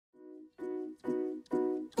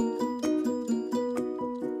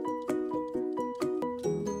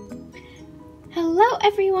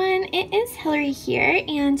everyone, it is Hillary here,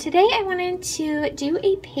 and today I wanted to do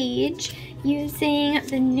a page using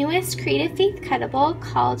the newest Creative Faith Cutable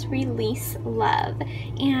called Release Love.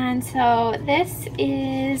 And so this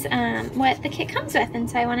is what the kit comes with, and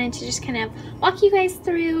so I wanted to just kind of walk you guys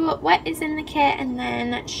through what is in the kit and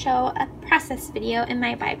then show a process video in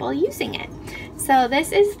my Bible using it. So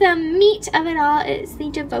this is the meat of it all. It is the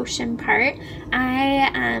devotion part.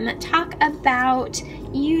 I talk about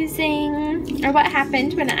using, or what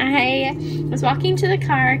happened when I was walking to the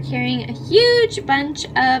car carrying a huge bunch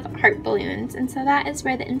of heart balloons, and so that is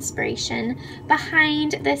where the inspiration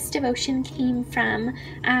behind this devotion came from.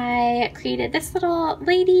 I created this little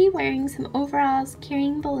lady wearing some overalls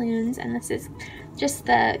carrying balloons, and this is just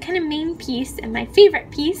the kind of main piece and my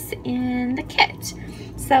favorite piece in the kit.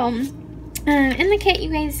 So in the kit,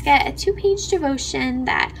 you guys get a 2-page devotion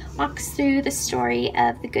that walks through the story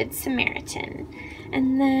of the Good Samaritan.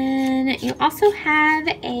 And then you also have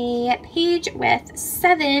a page with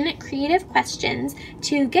 7 creative questions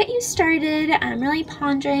to get you started really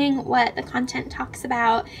pondering what the content talks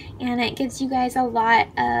about, and it gives you guys a lot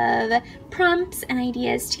of prompts and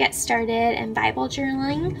ideas to get started in Bible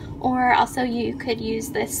journaling, or also you could use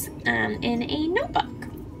this in a notebook.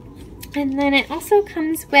 And then it also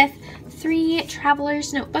comes with 3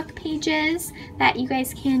 traveler's notebook pages that you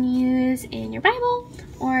guys can use in your Bible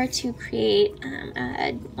or to create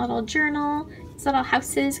a little journal. These little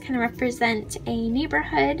houses kind of represent a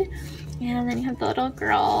neighborhood, and then you have the little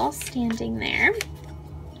girl standing there.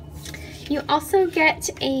 You also get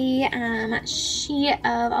a sheet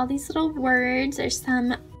of all these little words. There's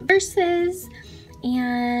some verses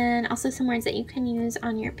and also some words that you can use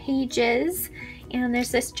on your pages. And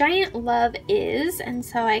there's this giant love is, and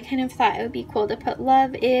so I kind of thought it would be cool to put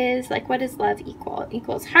love is, like, what does love equal? It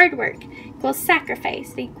equals hard work, equals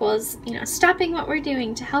sacrifice, equals, you know, stopping what we're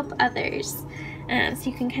doing to help others. So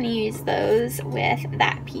you can kind of use those with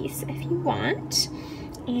that piece if you want.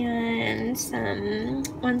 And some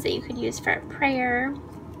ones that you could use for a prayer.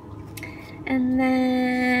 And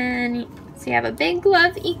then, so you have a big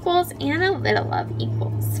love equals and a little love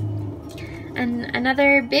equals. And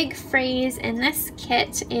another big phrase in this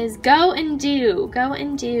kit is go and do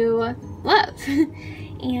love.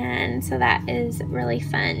 And so that is really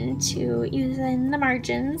fun to use in the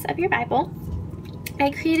margins of your Bible.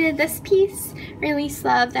 I created this piece, Release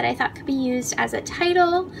Love, that I thought could be used as a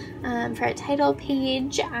title. For a title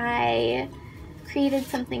page, I created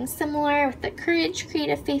something similar with the Courage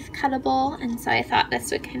Creative Faith Cutable, and so I thought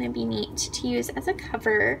this would kind of be neat to use as a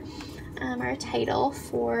cover or a title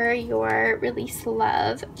for your Release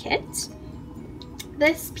Love kit.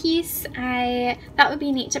 This piece I thought would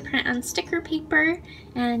be neat to print on sticker paper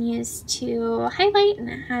and use to highlight, and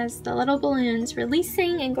it has the little balloons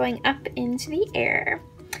releasing and going up into the air.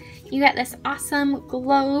 You get this awesome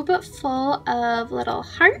globe full of little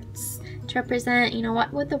hearts to represent, you know,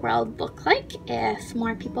 what would the world look like if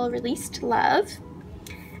more people released love.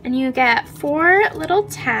 And you get 4 little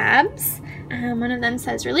tabs. One of them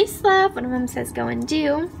says Release Love, one of them says Go and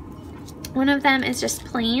Do. One of them is just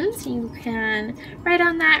plain, so you can write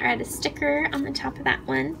on that or add a sticker on the top of that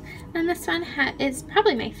one. And this one is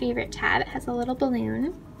probably my favorite tab. It has a little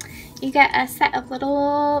balloon. You get a set of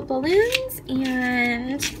little balloons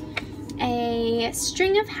and a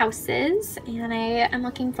string of houses, and I am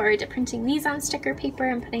looking forward to printing these on sticker paper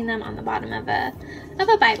and putting them on the bottom of a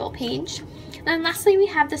Bible page. And then lastly, we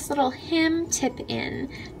have this little hymn tip in.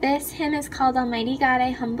 This hymn is called Almighty God,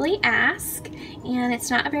 I Humbly Ask, and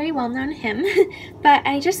it's not a very well-known hymn, but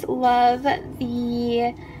I just love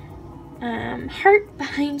the heart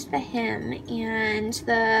behind the hymn, and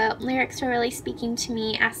the lyrics are really speaking to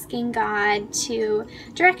me, asking God to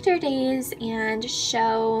direct our days and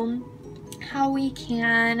show how we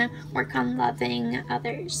can work on loving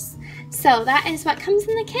others. So that is what comes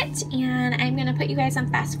in the kit, and I'm going to put you guys on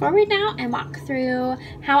fast forward now and walk through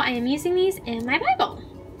how I am using these in my Bible.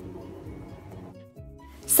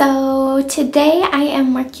 So today I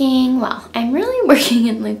am working, well, I'm really working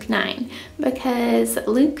in Luke 9 because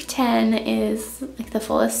Luke 10 is like the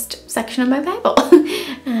fullest section of my Bible.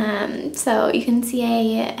 So you can see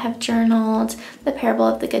I have journaled the parable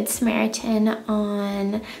of the Good Samaritan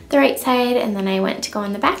on the right side, and then I went to go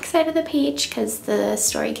on the back side of the page because the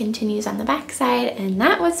story continues on the back side, and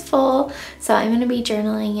that was full. So I'm going to be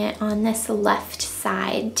journaling it on this left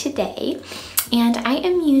side today. And I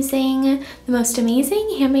am using the most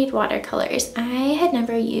amazing handmade watercolors. I had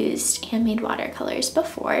never used handmade watercolors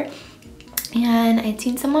before, and I'd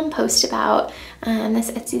seen someone post about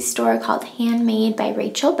this Etsy store called Handmade by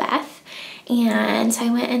Rachel Beth, and so I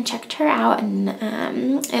went and checked her out, and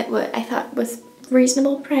I thought was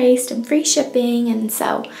reasonable priced and free shipping, and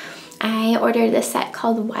so I ordered this set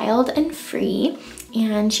called Wild and Free,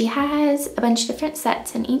 and she has a bunch of different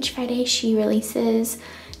sets, and each Friday she releases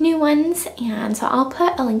new ones, and so I'll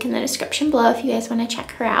put a link in the description below if you guys want to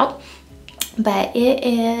check her out. But it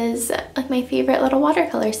is like my favorite little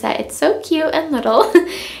watercolor set. It's so cute and little.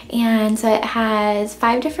 And so it has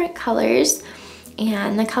 5 different colors,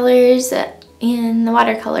 and the colors in the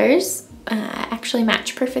watercolors actually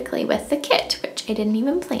match perfectly with the kit, which I didn't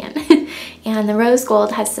even plan. And the rose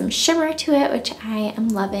gold has some shimmer to it, which I am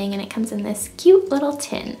loving, and it comes in this cute little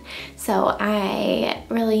tin. So I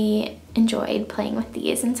really enjoyed playing with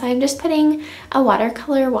these, and so I'm just putting a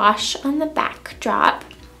watercolor wash on the backdrop.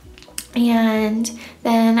 And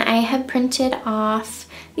then I have printed off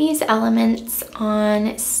these elements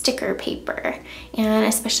on sticker paper, and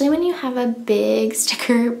especially when you have a big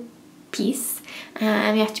sticker piece, you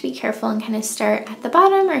have to be careful and kind of start at the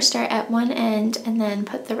bottom or start at one end and then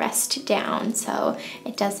put the rest down so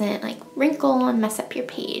it doesn't like wrinkle and mess up your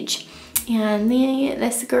page. And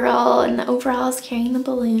this girl in the overalls carrying the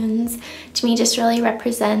balloons to me just really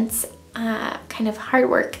represents kind of hard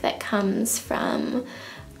work that comes from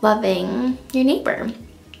loving your neighbor.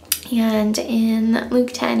 And in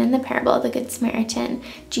Luke 10, in the parable of the Good Samaritan,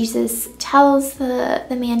 Jesus tells the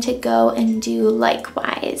man to go and do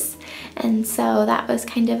likewise. And so that was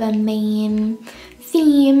kind of a main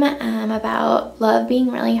theme about love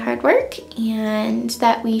being really hard work, and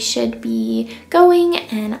that we should be going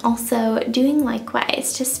and also doing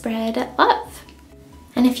likewise to spread love.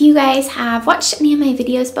 And if you guys have watched any of my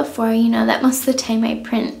videos before, you know that most of the time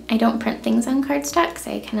I don't print things on cardstock, because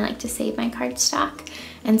I kind of like to save my cardstock.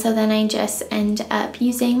 And so then I just end up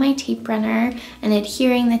using my tape runner and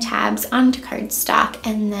adhering the tabs onto cardstock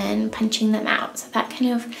and then punching them out. So that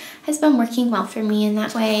kind of has been working well for me, and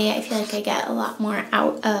that way I feel like I get a lot more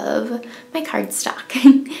out of my cardstock.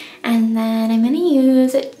 And then I'm going to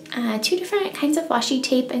use 2 different kinds of washi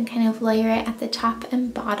tape and kind of layer it at the top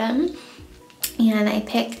and bottom. And I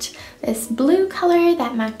picked this blue color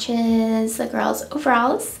that matches the girl's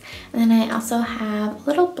overalls, and then I also have a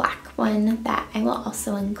little black one that I will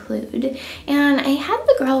also include. And I had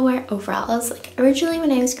the girl wear overalls. Like originally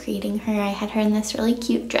when I was creating her, I had her in this really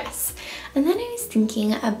cute dress, and then I was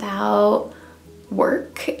thinking about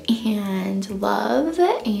work and love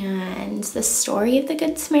and the story of the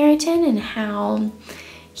Good Samaritan and how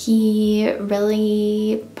he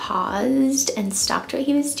really paused and stopped what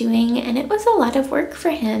he was doing, and it was a lot of work for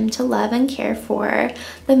him to love and care for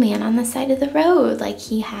the man on the side of the road. Like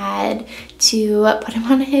he had to put him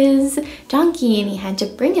on his donkey, and he had to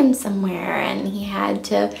bring him somewhere, and he had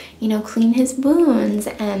to, you know, clean his wounds.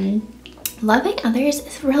 And loving others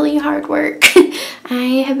is really hard work.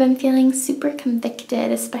 I have been feeling super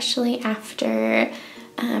convicted, especially after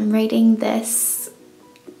writing this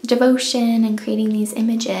devotion and creating these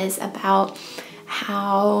images about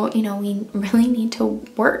how, you know, we really need to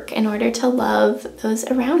work in order to love those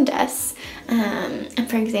around us. And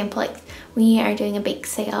for example, like we are doing a bake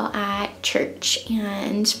sale at church,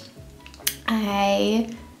 and I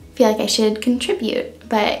feel like I should contribute,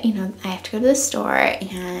 but you know, I have to go to the store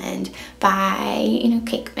and buy, you know,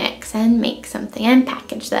 cake mix and make something and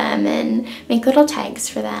package them and make little tags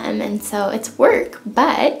for them, and so it's work,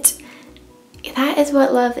 but that is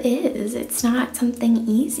what love is. It's not something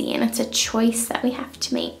easy, and it's a choice that we have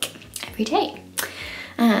to make every day.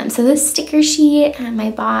 So this sticker sheet,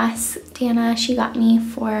 my boss, Dana, she got me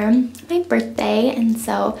for my birthday, and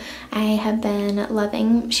so I have been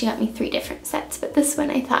loving, she got me 3 different sets, but this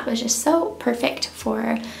one I thought was just so perfect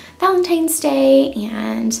for Valentine's Day,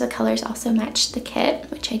 and the colors also matched the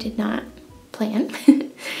kit, which I did not plan.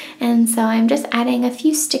 And so I'm just adding a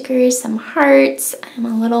few stickers, some hearts, a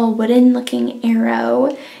little wooden looking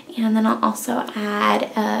arrow, and then I'll also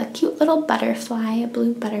add a cute little butterfly, a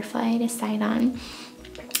blue butterfly to side on.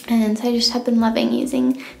 And so I just have been loving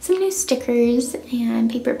using some new stickers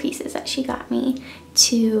and paper pieces that she got me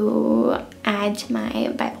to add to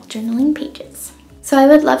my Bible journaling pages. So I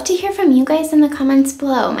would love to hear from you guys in the comments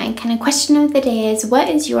below. My kind of question of the day is, what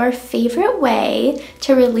is your favorite way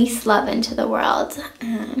to release love into the world?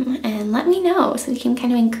 And let me know so we can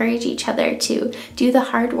kind of encourage each other to do the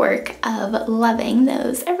hard work of loving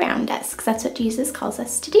those around us, because that's what Jesus calls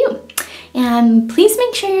us to do. And please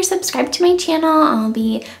make sure you're subscribed to my channel. I'll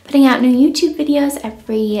be putting out new YouTube videos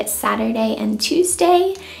every Saturday and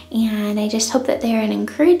Tuesday, and I just hope that they're an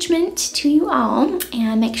encouragement to you all.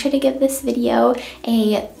 And make sure to give this video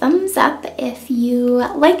a thumbs up if you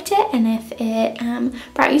liked it and if it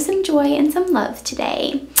brought you some joy and some love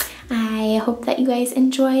today. I hope that you guys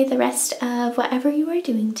enjoy the rest of whatever you are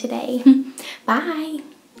doing today. Bye!